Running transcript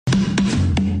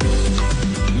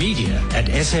Media at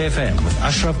SAFM with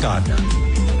Ashraf Gardner.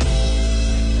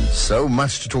 So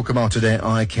much to talk about today,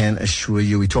 I can assure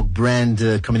you. We talk brand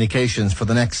communications for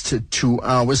the next 2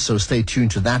 hours, so stay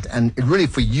tuned to that. And really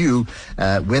for you,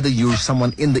 whether you're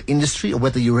someone in the industry or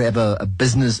whether you have a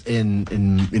business in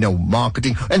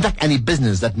marketing, in fact, any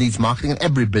business that needs marketing, and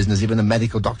every business, even a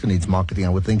medical doctor needs marketing, I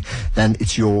would think, then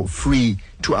it's your free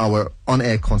 2-hour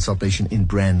on-air consultation in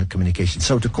brand communication.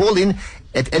 So to call in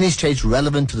at any stage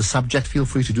relevant to the subject, feel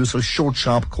free to do so. Short,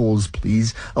 sharp calls,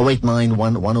 please.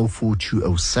 0891 104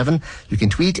 207. You can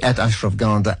tweet at Ashraf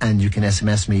Gardner and you can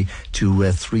SMS me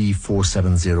to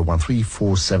 34701.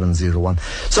 34701.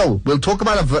 So we'll talk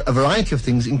about a variety of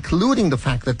things, including the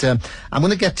fact that I'm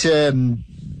going to get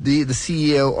the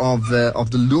CEO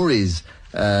of the Luries,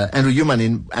 Andrew Human,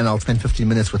 in, and I'll spend 15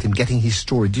 minutes with him getting his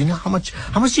story. Do you know how much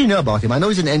do you know about him? I know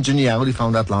he's an engineer. I only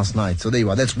found out last night. So there you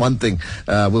are. That's one thing.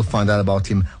 We'll find out about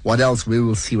him. What else? We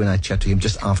will see when I chat to him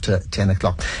just after 10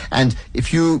 o'clock. And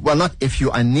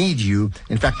I need you,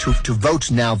 in fact, to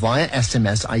vote now via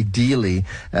SMS, ideally,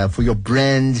 for your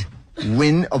brand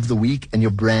win of the week and your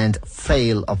brand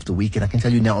fail of the week. And I can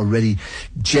tell you now already,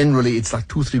 generally it's like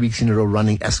 2-3 weeks in a row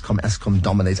running Eskom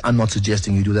dominates. I'm not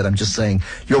suggesting you do that. I'm just saying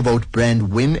your vote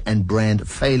brand win and brand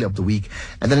fail of the week.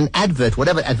 And then an advert,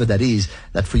 whatever advert that is,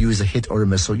 that for you is a hit or a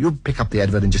miss. So you pick up the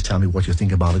advert and just tell me what you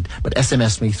think about it. But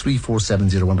SMS me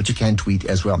 34701, but you can tweet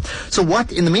as well. So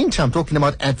what, in the meantime, talking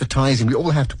about advertising, we all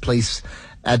have to place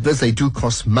adverts. They do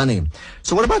cost money.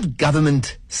 So what about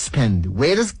government spend?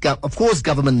 Where does, of course,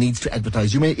 government needs to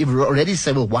advertise. You may already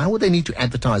say, well, why would they need to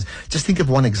advertise? Just think of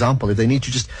one example. If they need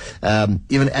to just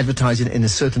even advertise in a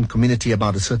certain community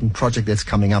about a certain project that's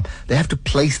coming up, they have to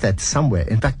place that somewhere.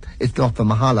 In fact, it's not for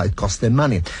mahala. It costs them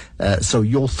money. So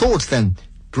your thoughts then,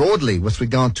 broadly, with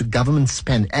regard to government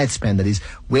spend, ad spend, that is,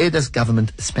 where does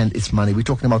government spend its money? We're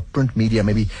talking about print media,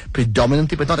 maybe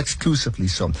predominantly, but not exclusively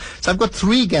so. So I've got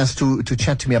 3 guests to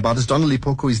chat to me about this. Donald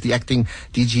Liphoko is the acting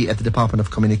DG at the Department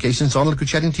of Communications. Donald, good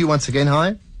chatting to you once again.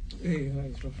 Hi. Hey,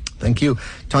 hi, Ashraf. Thank you.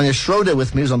 Tanya Schreuder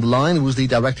with me is on the line, who's the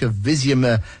Director of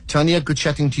Vizeum. Tanya, good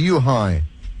chatting to you. Hi.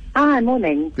 Hi,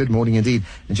 morning. Good morning indeed.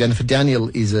 And Jennifer Daniel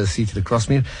is seated across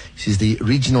me. She's the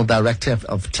Regional Director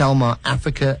of Telmar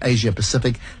Africa, Asia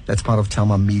Pacific. That's part of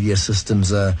Telmar Media Systems.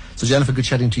 So Jennifer, good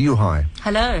chatting to you. Hi.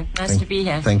 Hello. Nice to be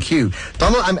here. Thank you.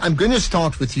 Donald, I'm going to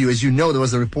start with you. As you know, there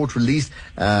was a report released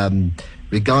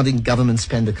regarding government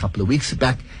spend a couple of weeks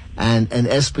back. And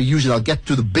as per usual, I'll get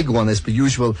to the big one. As per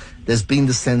usual, there's been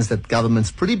the sense that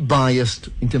government's pretty biased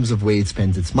in terms of where it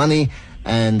spends its money,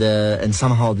 and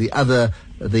somehow the other,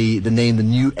 the name, the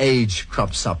new age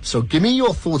crops up. So give me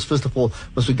your thoughts, first of all,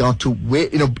 with regard to where,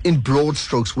 in broad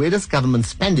strokes, where does government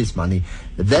spend its money?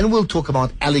 Then we'll talk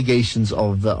about allegations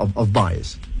of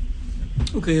bias.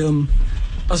 Okay,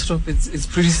 Ashraf, it's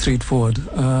pretty straightforward.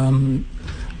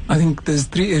 I think there's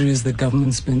 3 areas that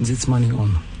government spends its money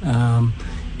on.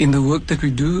 In the work that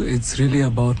we do, it's really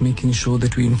about making sure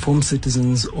that we inform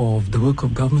citizens of the work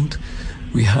of government.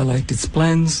 We highlight its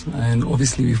plans, and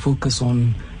obviously we focus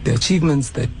on the achievements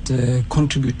that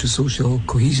contribute to social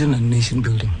cohesion and nation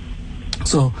building.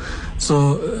 So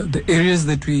the areas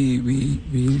that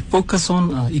we focus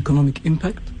on are economic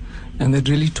impact, and that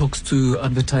really talks to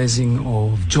advertising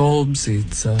of jobs,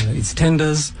 its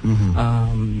tenders.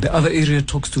 Mm-hmm. The other area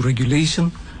talks to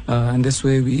regulation. And that's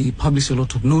where we publish a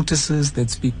lot of notices that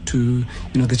speak to,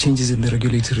 the changes in the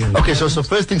regulatory environment. Okay, so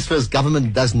first things first,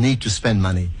 government does need to spend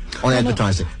money on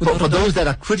advertising. But for those that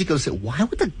are critical, say, why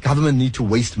would the government need to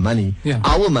waste money,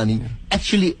 our money,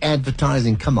 actually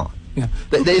advertising? Come on. Yeah.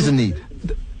 There is a need.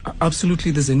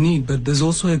 Absolutely, there's a need, but there's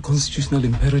also a constitutional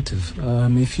imperative.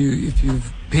 If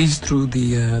you've paged through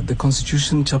the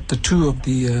Constitution, Chapter 2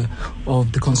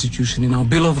 of the Constitution, in our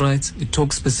Bill of Rights, it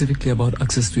talks specifically about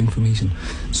access to information.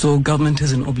 So government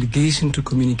has an obligation to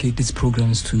communicate its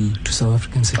programs to South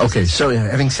African citizens. Okay, so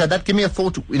having said that, give me a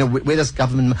thought. Where does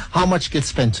government? How much gets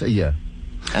spent a year?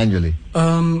 Annually?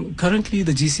 Currently,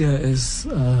 the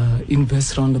GCIS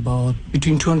invests around about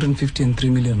between 250 and 3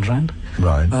 million rand.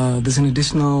 Right. There's an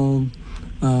additional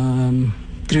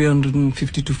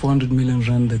 350 to 400 million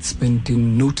rand that's spent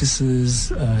in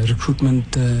notices,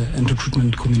 recruitment, and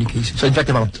recruitment communication. So, in fact,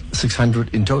 about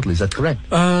 600 in total. Is that correct?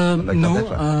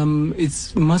 No,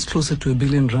 it's much closer to 1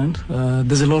 billion rand.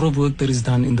 There's a lot of work that is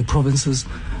done in the provinces,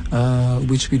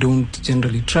 which we don't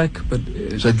generally track, but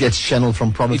so it gets channeled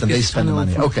from province and they spend the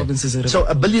money. Okay. So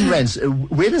 1 billion rands.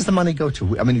 Where does the money go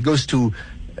to? I mean, it goes to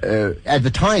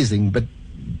advertising, but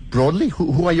broadly,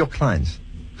 who are your clients?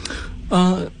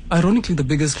 Ironically, the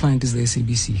biggest client is the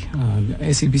SABC.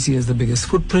 SABC has the biggest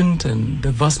footprint, and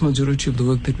the vast majority of the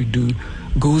work that we do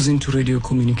goes into radio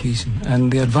communication.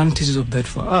 And the advantages of that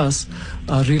for us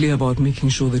are really about making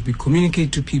sure that we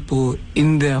communicate to people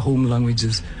in their home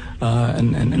languages.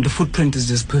 And the footprint is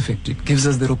just perfect. It gives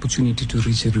us that opportunity to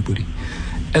reach everybody.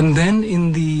 And then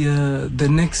in the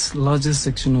next largest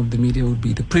section of the media would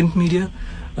be the print media,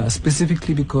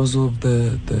 specifically because of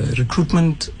the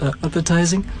recruitment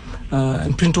advertising.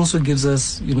 And print also gives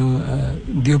us,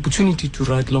 the opportunity to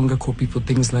write longer copy for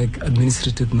things like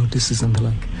administrative notices and the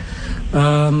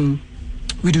like.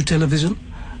 We do television.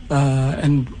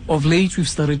 And of late, we've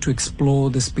started to explore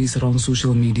the space around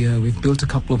social media. We've built a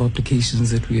couple of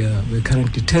applications that we're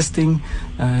currently testing,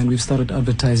 and we've started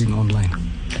advertising online.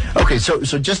 Okay, so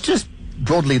just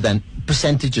broadly then,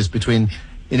 percentages between,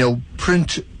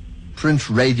 print,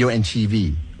 radio, and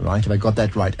TV, right? Have I got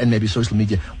that right? And maybe social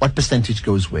media. What percentage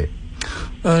goes where?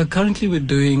 Currently, we're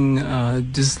doing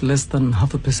just less than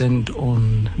 0.5%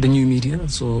 on the new media,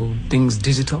 so things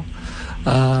digital.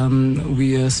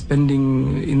 We are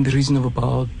spending in the region of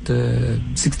about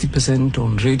 60%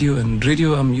 on radio, and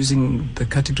radio I'm using the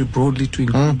category broadly to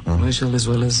include commercial as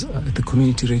well as the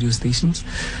community radio stations.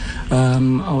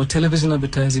 Our television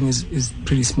advertising is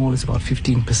pretty small, it's about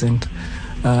 15%,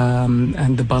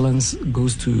 and the balance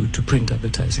goes to print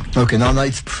advertising. Okay, now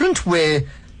it's print where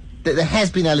there has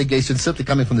been allegations, certainly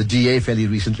coming from the DA fairly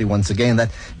recently once again,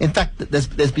 that in fact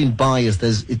there's been bias,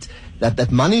 that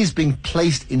money is being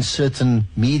placed in certain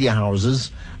media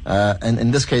houses, and in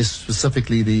this case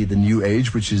specifically the New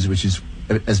Age, which is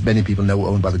as many people know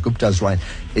owned by the Guptas, right?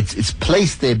 It's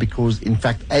placed there because in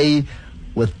fact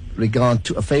with regard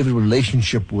to a favorable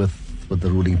relationship with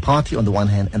the ruling party on the one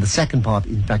hand, and the second part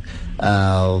in fact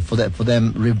for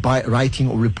them writing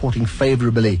or reporting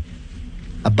favorably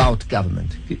about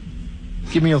government.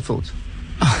 Give me your thoughts.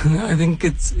 I think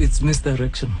it's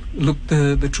misdirection. Look,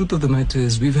 the truth of the matter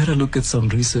is we've had a look at some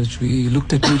research. We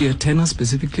looked at media tenor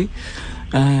specifically,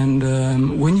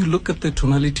 and when you look at the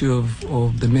tonality of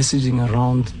the messaging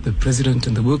around the president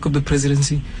and the work of the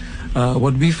presidency,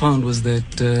 what we found was that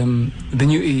the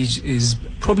New Age is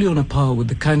probably on a par with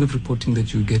the kind of reporting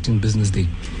that you get in Business Day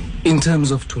in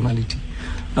terms of tonality.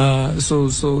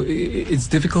 So it's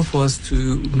difficult for us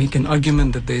to make an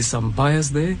argument that there is some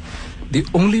bias there. The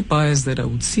only bias that I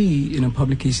would see in a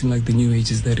publication like the New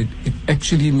Age is that it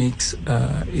actually makes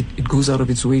it goes out of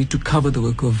its way to cover the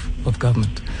work of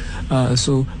government.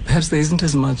 So perhaps there isn't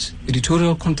as much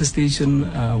editorial contestation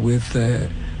with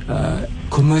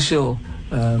commercial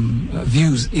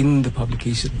views in the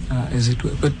publication, as it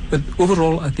were. But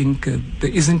overall, I think there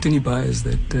isn't any bias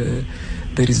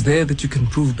that is there that you can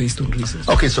prove based on research.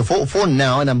 Okay, so for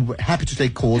now, and I'm happy to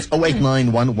take calls,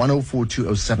 0891 104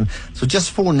 207. So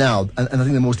just for now, and I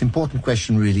think the most important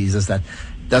question really is that,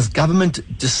 does government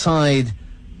decide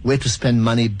where to spend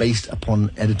money based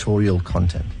upon editorial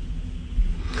content?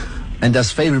 And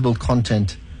does favorable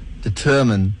content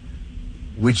determine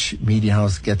which media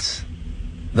house gets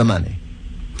the money?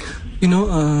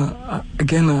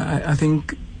 Again, I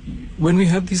think when we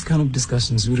have these kind of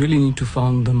discussions, we really need to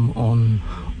found them on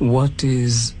what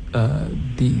is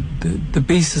the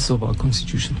basis of our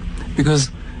constitution.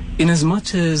 Because in as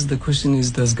much as the question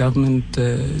is, does government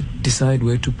decide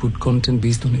where to put content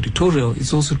based on editorial,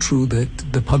 it's also true that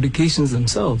the publications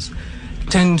themselves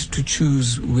tend to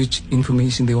choose which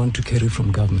information they want to carry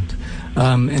from government.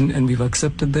 And we've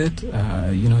accepted that.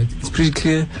 It's pretty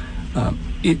clear.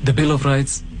 The Bill of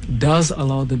Rights does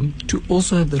allow them to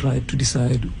also have the right to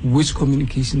decide which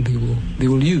communication they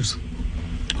will use.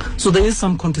 So there is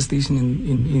some contestation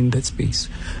in that space.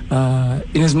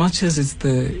 In as much as it's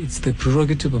the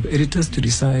prerogative of editors to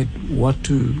decide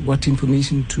what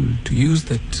information to use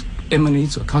that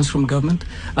emanates or comes from government,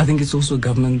 I think it's also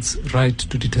government's right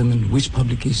to determine which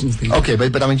publications they use. Okay,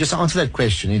 but I mean, just to answer that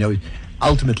question,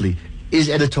 ultimately, is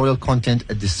editorial content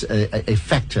a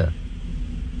factor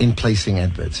in placing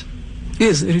adverts?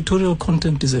 Yes, editorial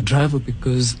content is a driver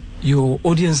because your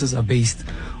audiences are based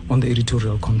on the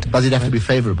editorial content. Does it have to be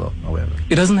favorable, however?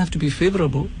 It doesn't have to be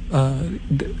favorable.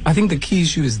 I think the key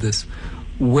issue is this.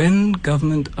 When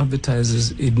government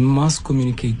advertises, it must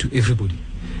communicate to everybody.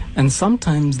 And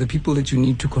sometimes the people that you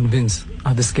need to convince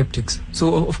are the skeptics.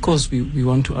 So, of course, we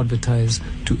want to advertise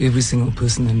to every single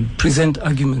person and present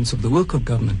arguments of the work of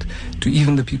government to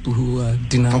even the people who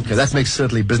deny. Okay, that makes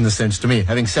certainly business sense to me.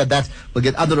 Having said that, we'll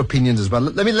get other opinions as well.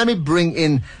 Let me bring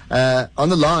in on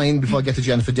the line, before I get to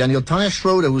Jennifer Daniel, Tanya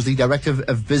Schreuder, who's the director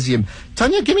of Vizeum.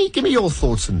 Tanya, give me your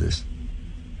thoughts on this.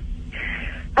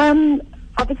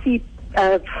 Obviously,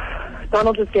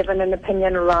 Donald has given an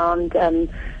opinion around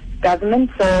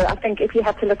government. So I think if you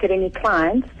have to look at any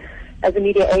client as a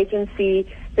media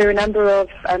agency, there are a number of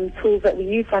tools that we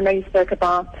use. I know you spoke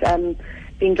about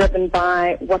being driven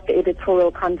by what the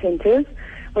editorial content is.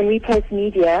 When we place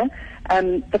media,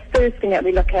 the first thing that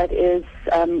we look at is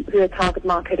who the target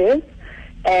market is,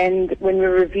 and when we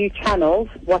review channels,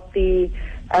 what the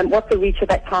reach of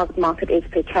that target market is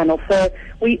per channel. So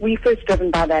we first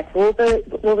driven by that. Will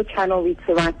the channel reach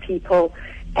the right people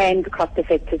and cost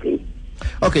effectively?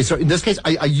 Okay, so in this case,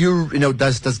 are you,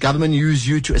 does government use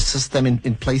you to assist them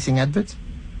in placing adverts?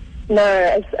 No,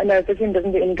 Vizeum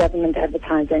doesn't do any government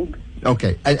advertising.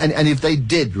 Okay, and if they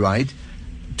did, right,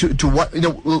 to what,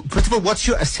 first of all, what's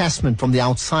your assessment from the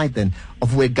outside then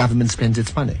of where government spends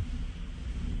its money?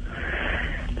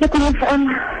 Look,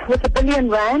 with R1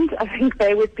 billion, I think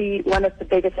they would be one of the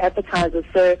biggest advertisers.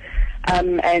 So,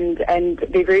 and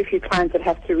there are very few clients that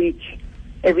have to reach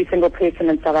every single person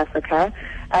in South Africa.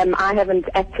 I haven't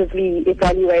actively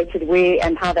evaluated where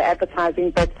and how they're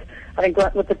advertising, but I think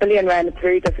with R1 billion, it's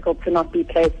very difficult to not be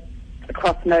placed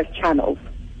across most channels.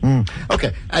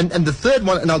 Okay, and the third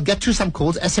one, and I'll get to some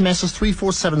calls, SMS is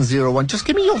 34701. Just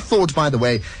give me your thoughts, by the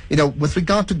way, with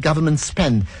regard to government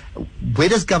spend. Where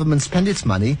does government spend its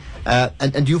money?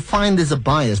 And do you find there's a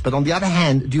bias? But on the other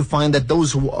hand, do you find that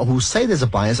those who say there's a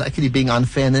bias are actually being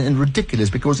unfair and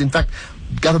ridiculous? Because, in fact,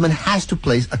 government has to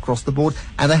place across the board,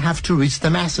 and they have to reach the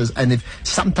masses. And if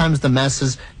sometimes the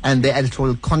masses and their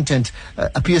editorial content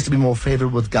appears to be more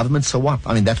favorable with government, so what?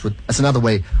 I mean, that's another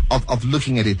way of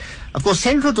looking at it. Of course,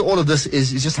 central to all of this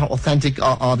is just how authentic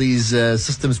are these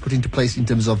systems put into place in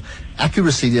terms of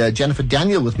accuracy. Jennifer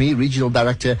Daniel with me, Regional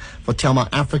Director for Telmar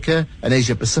Africa and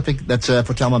Asia Pacific. That's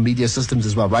for Telmar Media Systems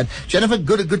as well, right? Jennifer,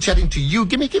 good chatting to you.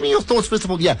 Give me your thoughts, first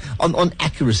of all, on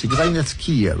accuracy, because I think that's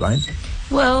key here, right?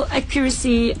 Well,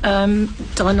 accuracy,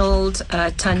 Donald,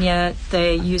 Tanya,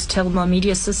 they use Telmar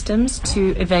Media Systems to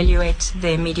evaluate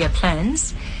their media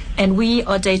plans. And we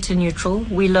are data neutral.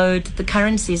 We load the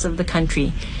currencies of the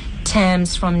country,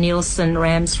 TAMs from Nielsen,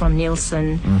 RAMs from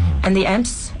Nielsen, and the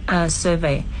AMPS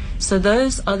survey. So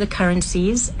those are the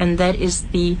currencies, and that is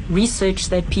the research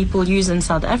that people use in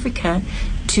South Africa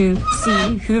to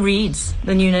see who reads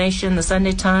the New Nation, the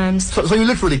Sunday Times. So you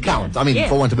literally count. I mean,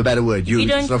 for want of a better word, we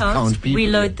don't sort of count people. We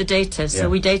load the data, so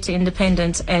we're data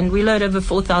independent, and we load over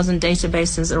 4,000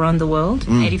 databases around the world,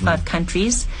 85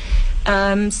 countries.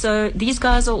 So these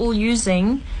guys are all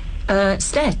using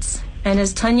stats. And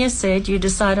as Tanya said, you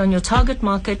decide on your target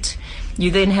market. You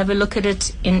then have a look at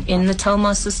it in the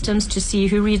Telmar systems to see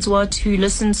who reads what, who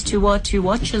listens to what, who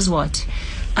watches what.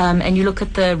 And you look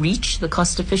at the reach, the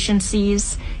cost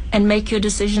efficiencies, and make your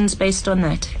decisions based on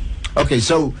that. Okay,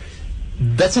 so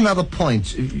that's another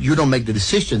point. You don't make the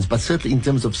decisions, but certainly in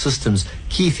terms of systems,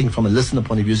 key thing from a listener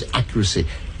point of view is accuracy.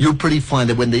 You'll pretty find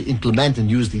that when they implement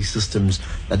and use these systems,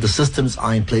 that the systems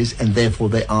are in place and therefore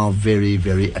they are very,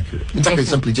 very accurate. In fact, it's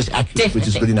simply just accurate, which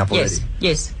is good enough already.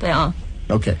 Yes, they are.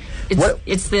 Okay.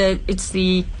 It's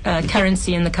the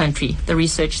currency in the country, the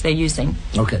research they're using,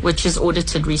 which is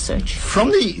audited research.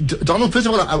 Donald, first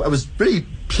of all, I was very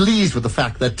pleased with the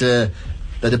fact that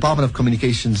the Department of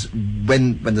Communications,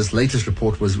 when this latest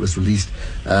report was released,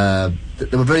 they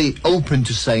were very open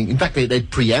to saying, in fact, they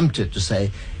preempted to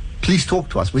say, please talk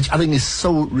to us, which I think is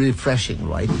so refreshing,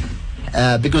 right?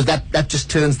 Because that just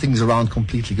turns things around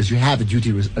completely, because you have a duty,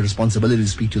 a responsibility to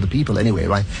speak to the people anyway,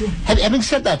 right? Sure. Having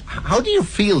said that, how do you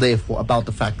feel, therefore, about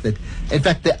the fact that, in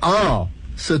fact, there are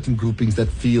certain groupings that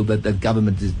feel that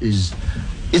government is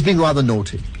being rather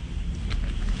naughty?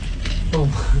 Oh.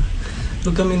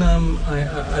 Look, I mean,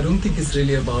 I don't think it's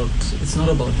not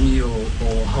about me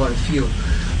or how I feel.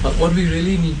 What we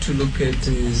really need to look at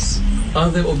is, are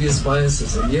there obvious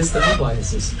biases? And yes, there are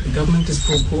biases. The government is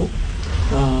pro-poor,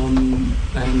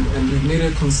 and we've made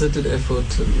a concerted effort.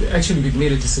 Actually, we've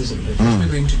made a decision that what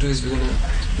we're going to do is we're going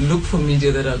to look for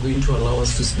media that are going to allow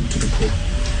us to speak to the poor.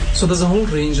 So there's a whole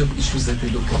range of issues that we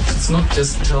look at. It's not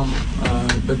just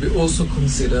Telmar, but we also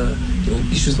consider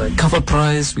issues like cover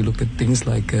price. We look at things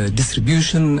like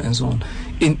distribution and so on,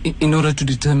 in order to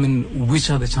determine which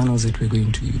are the channels that we're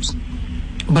going to use.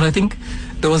 But I think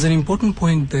there was an important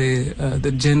point there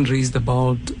that Jen raised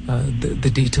about the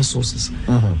data sources.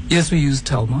 Yes, we use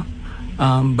Telmar,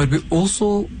 but we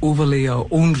also overlay our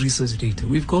own research data.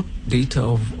 We've got data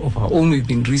of our own. We've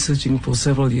been researching for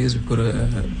several years. We've got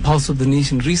a Pulse of the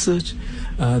Nation research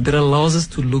that allows us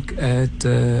to look at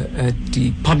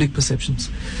the public perceptions.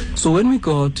 So when we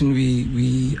go out and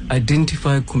we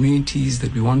identify communities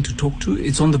that we want to talk to,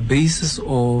 it's on the basis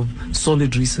of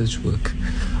solid research work.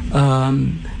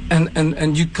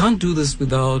 And you can't do this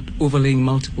without overlaying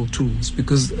multiple tools,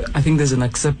 because I think there's an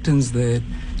acceptance that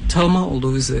Telmar,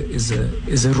 although is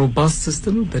a robust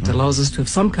system that allows us to have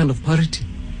some kind of parity.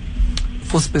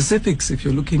 For specifics, if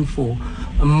you're looking for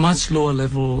a much lower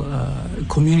level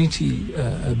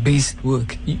community-based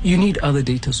work, you need other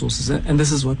data sources, and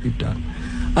this is what we've done.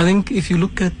 I think if you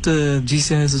look at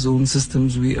GCIS's own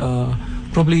systems, we are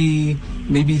probably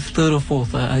maybe third or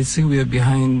fourth. I'd say we are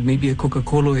behind maybe a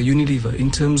Coca-Cola or a Unilever in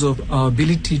terms of our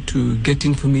ability to get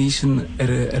information at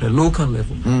a local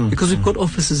level, because we've got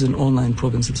offices in all 9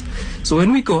 provinces. So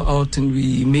when we go out and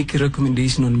we make a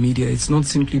recommendation on media, it's not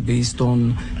simply based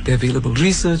on the available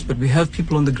research, but we have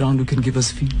people on the ground who can give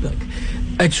us feedback,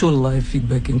 actual live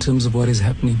feedback in terms of what is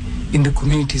happening in the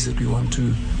communities that we want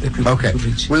to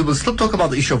reach. We'll still talk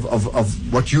about the issue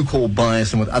of what you call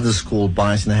bias and what others call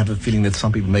bias, and I have a feeling that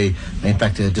some people may in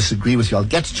fact disagree with you. I'll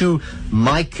get to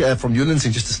Mike from Newlands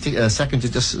in just a second,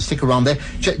 to just stick around there.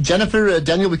 Jennifer,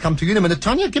 Daniel, we come to you in a minute.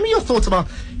 Tanya, give me your thoughts about,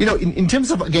 in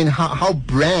terms of, again, how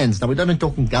brands, now we're not even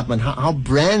talking government, how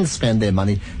brands spend their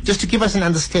money, just to give us an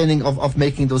understanding of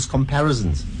making those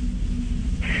comparisons.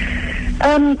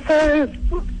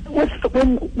 So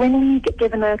when we get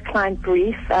given a client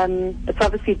brief, it's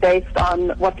obviously based on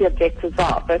what the objectives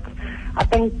are. But I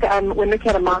think when looking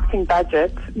at a marketing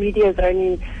budget, media is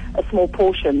only a small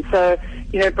portion. So,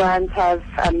 brands have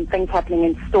things happening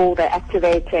in store, they're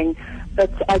activating.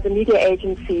 But as a media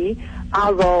agency,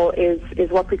 our role is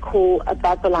what we call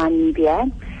above the line media.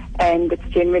 And it's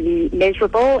generally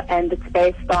measurable, and it's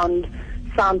based on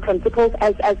sound principles.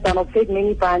 As Donald said,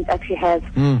 many brands actually have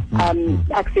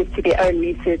access to their own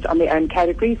research on their own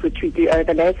categories, which we do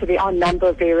overlay. So there are a number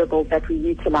of variables that we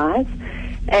utilize.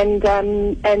 And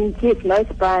yes,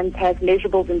 most brands have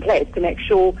measurables in place to make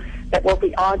sure that what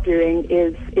we are doing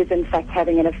is in fact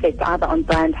having an effect either on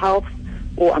brand health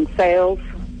or on sales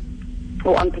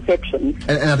or on perception.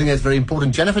 And I think that's very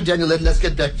important. Jennifer, Daniel, let's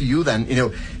get back to you then.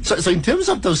 So in terms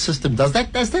of those systems, does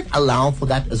that allow for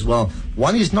that as well?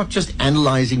 One is not just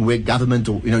analyzing where government,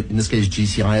 or in this case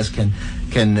GCIS,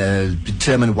 can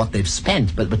determine what they've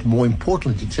spent, but more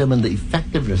importantly determine the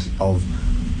effectiveness of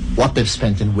what they've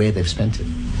spent and where they've spent it.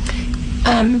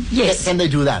 Yes. Can they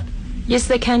do that? Yes,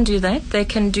 they can do that. They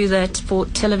can do that for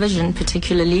television,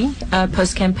 particularly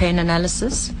post-campaign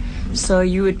analysis. So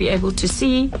you would be able to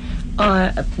see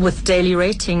with daily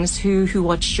ratings who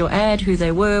watched your ad, who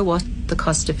they were, what the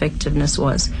cost effectiveness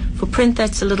was. For print,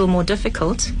 that's a little more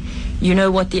difficult. You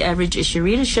know what the average issue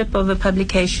readership of a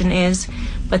publication is,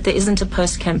 but there isn't a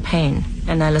post-campaign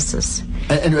analysis.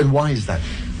 And why is that?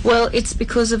 Well, it's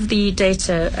because of the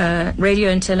data. Radio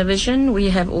and television, we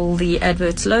have all the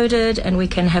adverts loaded, and we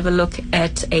can have a look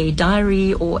at a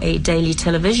diary or a daily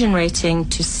television rating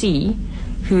to see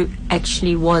who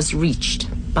actually was reached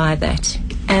by that.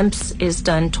 AMPS is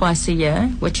done twice a year,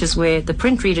 which is where the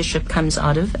print readership comes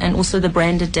out of, and also the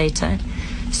branded data.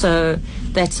 So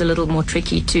that's a little more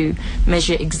tricky to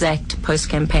measure exact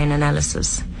post-campaign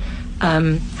analysis.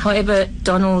 However,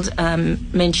 Donald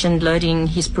mentioned loading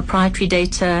his proprietary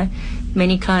data.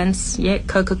 Many clients,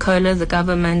 Coca-Cola, the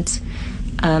government,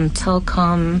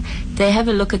 Telkom, they have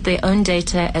a look at their own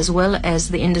data as well as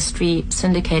the industry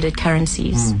syndicated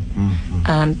currencies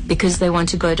because they want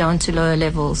to go down to lower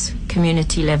levels,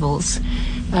 community levels.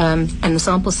 And the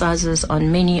sample sizes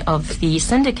on many of the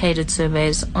syndicated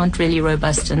surveys aren't really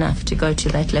robust enough to go to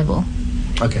that level.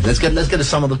 Okay, let's get to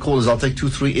some of the callers. I'll take 2,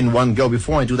 3 in one go.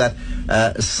 Before I do that,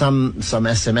 some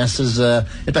SMSs.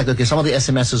 In fact, some of the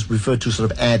SMSs refer to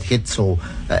sort of ad hits or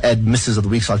ad misses of the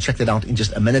week. So I'll check that out in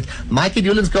just a minute. Mike in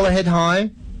Newlands, go ahead. Hi.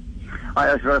 Hi,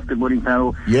 Ashraf. Good morning,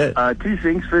 panel. Yeah. 2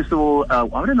 things. First of all, I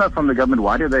want to know from the government,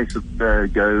 why do they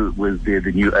go with the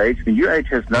New Age? The New Age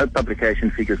has no publication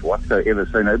figures whatsoever,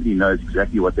 so nobody knows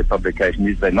exactly what their publication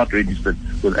is. They're not registered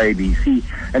with ABC.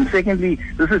 And secondly,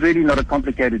 this is really not a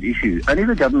complicated issue. Only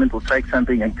the government will take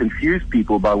something and confuse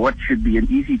people by what should be an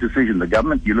easy decision. The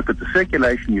government, you look at the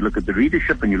circulation, you look at the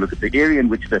readership, and you look at the area in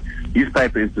which the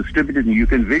newspaper is distributed, and you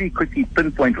can very quickly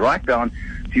pinpoint right down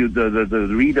to the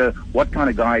reader what kind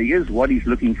of guy he is, what he's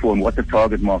looking for, and what the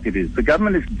target market is. The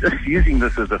government is just using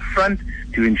this as a front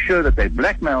to ensure that they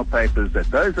blackmail papers,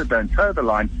 that those that don't toe the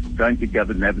line don't get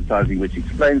government advertising, which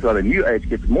explains why the New Age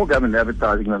gets more government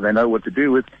advertising than they know what to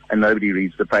do with, and nobody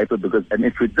reads the paper and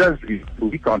if it does,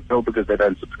 we can't tell because they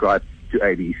don't subscribe to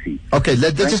ABC. Okay,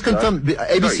 let's just confirm.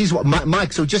 ABC's what,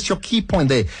 Mike, so just your key point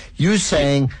there. You're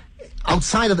saying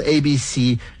outside of the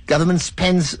ABC, government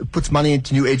puts money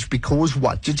into New Age because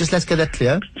what? Just let's get that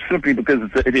clear. Simply because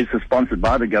it is sponsored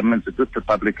by the government, it's a good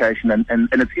publication, and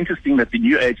it's interesting that the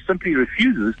New Age simply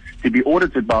refuses to be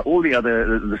audited by all the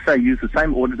other, use the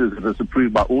same auditors that is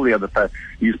approved by all the other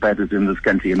newspapers in this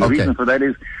country. And the reason for that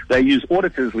is they use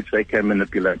auditors which they can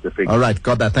manipulate the figures. All right,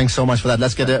 got that. Thanks so much for that.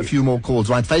 Let's get a few more calls.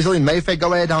 Right, Faisal in Mayfair,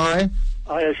 go ahead. Hi.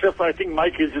 Hi, Chef. I think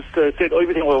Mike has just said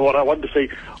everything what I want to say.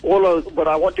 But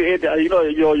I want to add,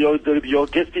 your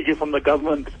guest speaker from the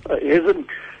government hasn't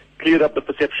cleared up the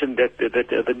perception that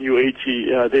the New Age,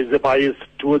 there's a bias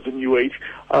towards the New Age.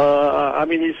 I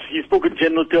mean, he spoke in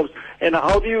general terms. And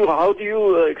how do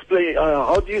you explain?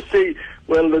 How do you say,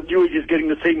 well, the New Age is getting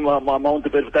the same amount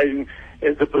of advertising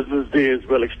as the business day as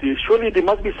well? Actually, surely there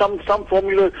must be some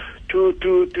formula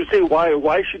to say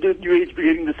why should the New Age be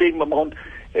getting the same amount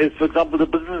as, for example, the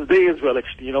business day as well?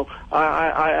 Actually,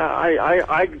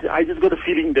 I just got a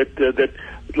feeling that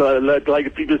like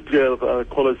the previous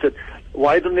caller said,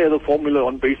 why don't they have a formula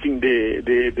on basing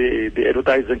the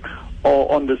advertising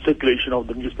or on the circulation of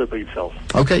the newspaper itself?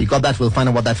 Okay, you got that. We'll find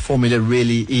out what that formula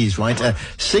really is, right?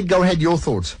 Sig, go ahead, your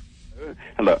thoughts.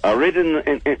 Hello. I read on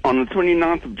the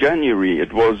 29th of January,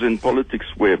 it was in Politics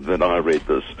Web that I read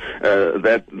this,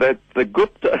 that the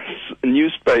Gupta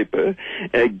newspaper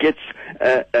gets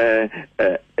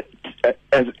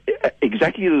as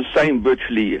exactly the same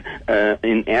virtually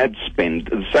in ad spend.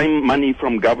 The same money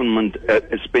from government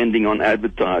spending on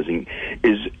advertising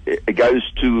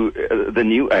goes to the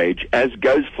New Age, as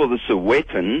goes for the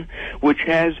Sowetan, which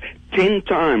has 10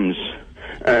 times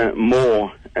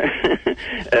more.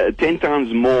 10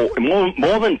 times more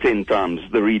than 10 times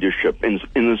the readership in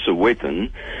the Sowetan,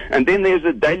 and then there's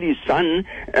the Daily Sun,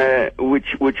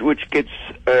 which gets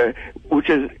which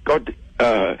has got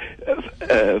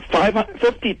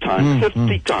 50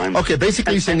 times. Okay,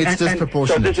 basically you're saying it's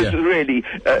disproportionate. So this is really,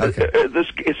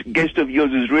 this guest of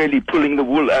yours is really pulling the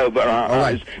wool over our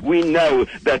eyes. Right. We know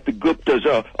that the Guptas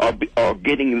are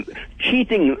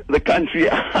cheating the country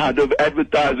out of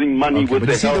advertising money with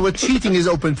their help. The word cheating is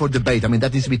open for debate. I mean,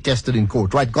 that needs to be tested in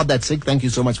court. Right, got that, Sig. Thank you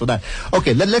so much for that.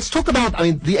 Okay, let's talk about,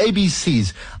 the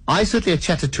ABCs. I certainly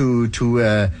chatted to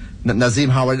Nazim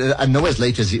Howard, I know as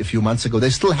late as a few months ago, they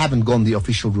still haven't gone the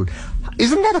official route.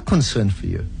 Isn't that a concern for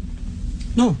you?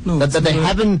 No. That they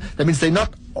haven't, that means they're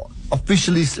not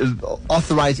officially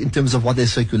authorized in terms of what their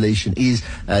circulation is.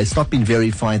 It's not been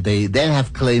verified. They then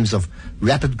have claims of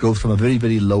rapid growth from a very,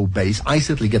 very low base. I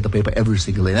certainly get the paper every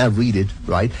single day and I read it,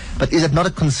 right? But is it not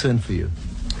a concern for you?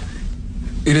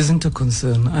 It isn't a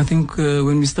concern. I think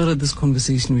when we started this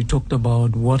conversation, we talked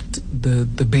about what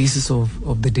the basis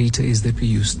of the data is that we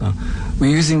use now.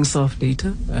 We're using SARF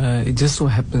data. It just so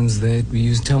happens that we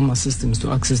use Telmar systems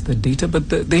to access that data, but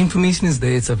the information is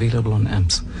there. It's available on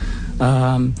AMPS.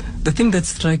 The thing that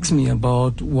strikes me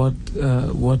about what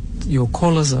your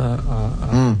callers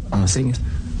are saying is,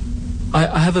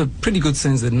 I have a pretty good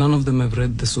sense that none of them have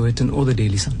read the Sowetan or the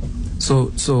Daily Sun.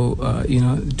 So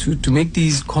to make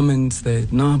these comments that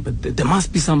but there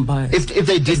must be some bias. If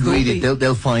they did read it,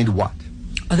 they'll find what?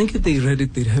 I think if they read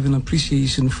it, they'd have an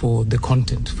appreciation for the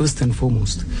content, first and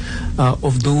foremost,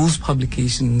 of those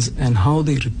publications and how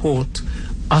they report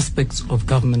aspects of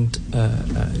government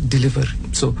delivery.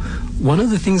 So one of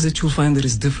the things that you'll find that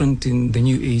is different in the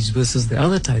New Age versus the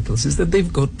other titles is that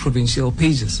they've got provincial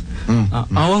pages.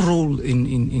 Our role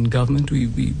in government,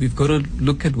 we've got to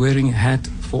look at wearing a hat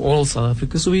for all South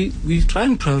Africa. So we try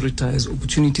and prioritize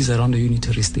opportunities around a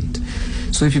unitary state.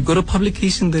 So if you've got a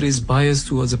publication that is biased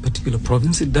towards a particular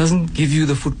province, it doesn't give you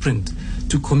the footprint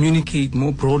to communicate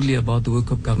more broadly about the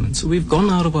work of government. So we've gone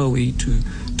out of our way to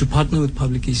partner with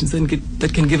publications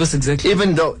that can give us exactly...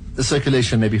 Even though the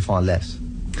circulation may be far less.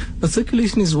 But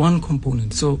circulation is one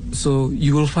component. So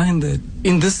you will find that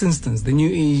in this instance, the New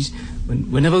Age,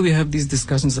 whenever we have these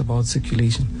discussions about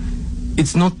circulation,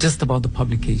 it's not just about the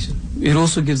publication. It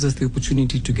also gives us the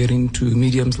opportunity to get into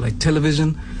mediums like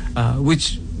television,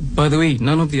 which, by the way,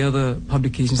 none of the other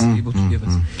publications are able to give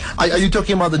us. Are you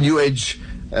talking about the New Age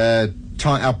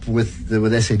tie-up with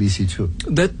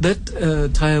SABC2?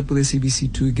 That tie-up with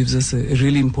SABC2 gives us a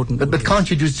really important... But can't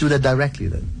you just do that directly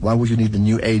then? Why would you need the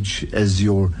New Age as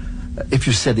your... if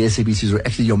you said the SABCs are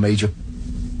actually your major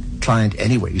client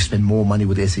anyway, you spend more money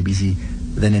with the SABC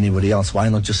than anybody else, why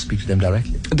not just speak to them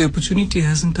directly? The opportunity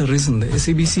hasn't arisen. The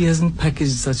SABC hasn't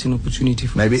packaged such an opportunity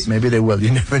for us. Maybe they will.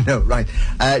 You never know. Right.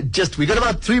 We got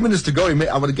about 3 minutes to go.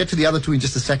 I want to get to the other two in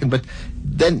just a second, but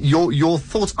then your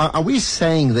thoughts. Are we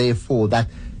saying, therefore, that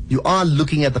you are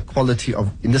looking at the quality of,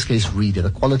 in this case, reader? The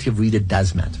quality of reader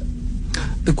does matter?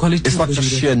 The quality. It's not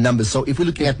just sheer numbers. So if we're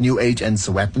looking at New Age and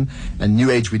Sowetan, and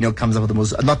New Age we know comes up with the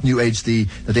most, not New Age, the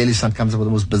Daily Sun comes up with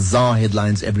the most bizarre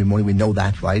headlines every morning. We know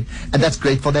that, right? And that's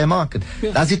great for their market.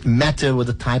 Yeah. Does it matter with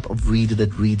the type of reader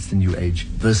that reads the New Age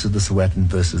versus the Sowetan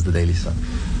versus the Daily Sun?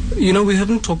 You know, we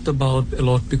haven't talked about a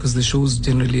lot because the shows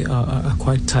generally are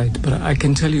quite tight. But I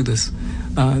can tell you this.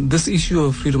 This issue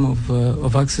of freedom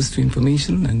of access to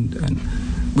information, and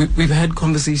we've had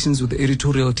conversations with the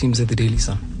editorial teams at the Daily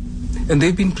Sun. And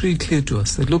they've been pretty clear to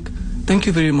us that, look, thank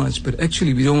you very much, but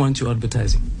actually we don't want you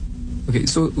advertising. Okay,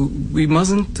 so we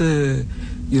mustn't,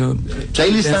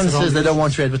 Daily Sun says they don't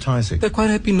want you advertising. They're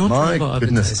quite happy not to have advertising. My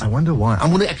goodness, I wonder why. I'm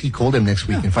going to actually call them next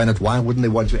week and find out why wouldn't they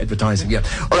want you advertising. Yeah.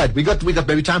 All right, we got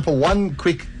maybe time for one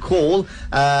quick call,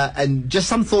 and just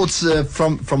some thoughts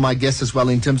from my guests as well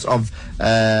in terms of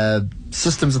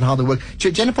systems and how they work.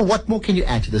 Jennifer, what more can you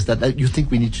add to this that you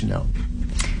think we need to know?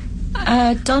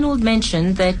 Donald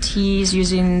mentioned that he's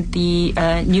using the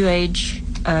New Age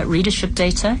readership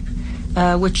data,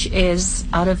 which is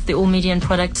out of the All Media and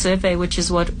Product Survey, which is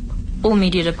what all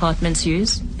media departments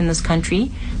use in this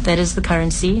country. That is the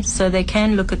currency. So they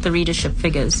can look at the readership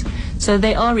figures. So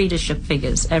they are readership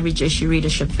figures, average issue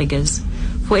readership figures,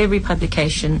 for every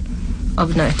publication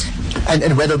of note.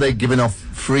 And whether they're given off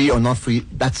free or not free,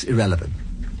 that's irrelevant.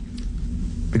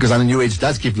 Because I know New Age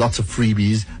does give lots of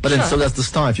freebies, but then so does the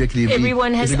Star. If you actually if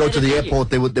you go to the airport,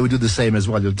 they would do the same as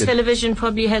well. You'll get television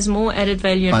probably has more added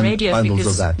value than radio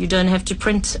because you don't have to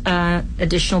print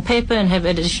additional paper and have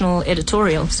additional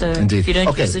editorial. So if you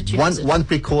don't use it, you use it. One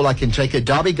quick call I can take it.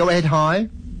 Darby, go ahead. Hi.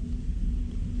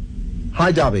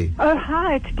 Hi, Darby. Oh,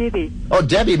 hi, it's Debbie. Oh,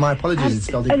 Debbie, my apologies. It's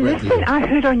spelled incorrectly. Listen, I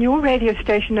heard on your radio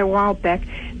station a while back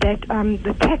that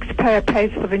the taxpayer pays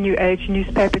for the New Age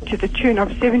newspaper to the tune of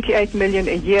 78 million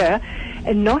a year,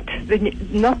 and not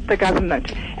the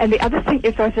government. And the other thing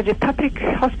is, I was at a public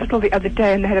hospital the other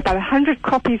day, and they had about 100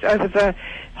 copies over the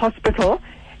hospital,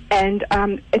 and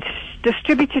it's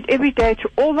distributed every day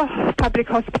to all the public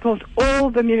hospitals, all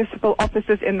the municipal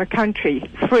offices in the country,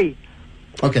 free.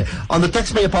 Okay. On the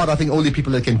taxpayer part, I think only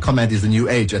people that can comment is the New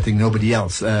Age. I think nobody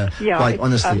else. Quite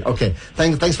honestly. Okay.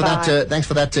 Thanks for that. Thanks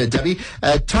for that, Debbie.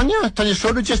 Tanya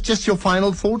Schreuder, just your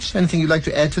final thoughts. Anything you'd like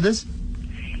to add to this?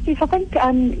 Yes, I think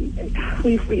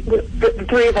the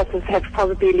three of us have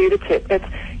probably alluded to it. But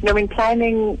when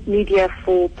planning media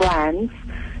for brands,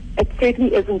 it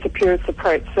certainly isn't a purist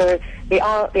approach. So there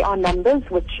are numbers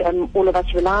which all of us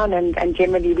rely on, and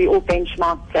generally we all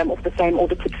benchmark off the same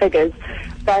audited figures.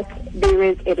 But there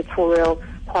is editorial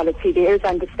quality. There is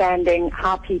understanding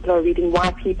how people are reading,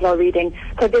 why people are reading.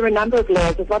 So there are a number of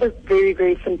layers. It's not a very,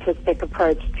 very simplistic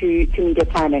approach to media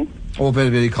planning. All very,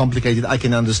 very complicated. I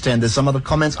can understand. There's some other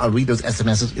comments. I'll read those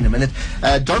SMSs in a minute.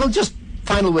 Donald, just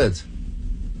final words.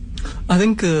 I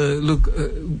think,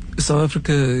 South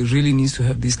Africa really needs to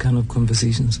have these kind of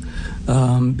conversations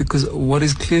because what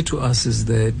is clear to us is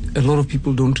that a lot of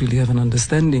people don't really have an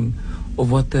understanding of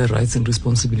what their rights and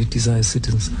responsibilities are as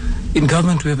citizens. In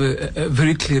government, we have a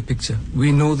very clear picture.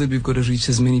 We know that we've got to reach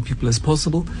as many people as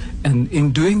possible, and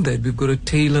in doing that, we've got to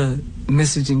tailor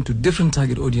messaging to different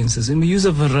target audiences, and we use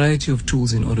a variety of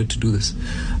tools in order to do this.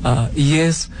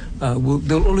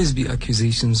 There'll always be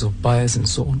accusations of bias and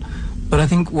so on. But I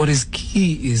think what is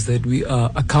key is that we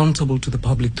are accountable to the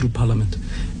public through Parliament.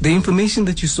 The information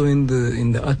that you saw in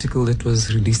the article that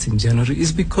was released in January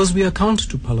is because we account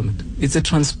to Parliament. It's a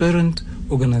transparent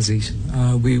organization.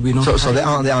 So there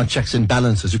are checks and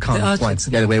balances. You can't quite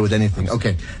get away with anything.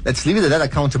 Okay, let's leave it at that.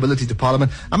 Accountability to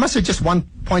Parliament. I must say just one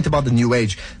point about the New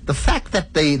Age. The fact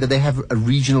that they have a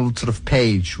regional sort of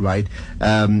page, right?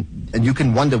 And you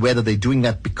can wonder whether they're doing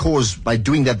that because by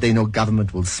doing that they know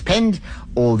government will spend,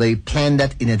 or they plan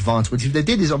that in advance. Which if they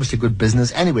did is obviously good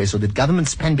business anyway. So did government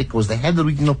spend because they have the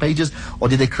regional pages, or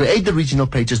did they create the regional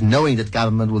pages knowing that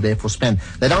government will therefore spend?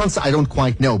 That answer I don't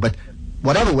quite know, but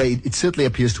whatever way, it certainly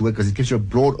appears to work because it gives you a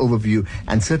broad overview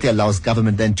and certainly allows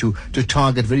government then to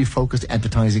target very focused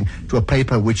advertising to a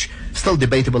paper which still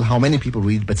debatable how many people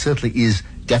read, but certainly is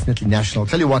definitely national. I'll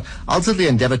tell you what, I'll certainly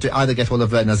endeavor to either get hold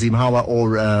of Nazim Hawa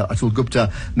or Atul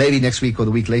Gupta maybe next week or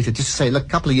the week later, just to say, look, a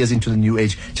couple of years into the New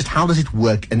Age, just how does it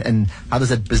work and how does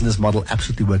that business model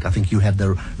absolutely work? I think you have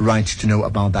the right to know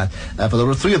about that. For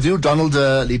the three of you, Donald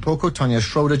Liphoko, Tanya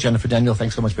Schreuder, Jennifer Daniel,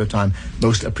 thanks so much for your time.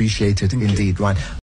 Most appreciated indeed. Right.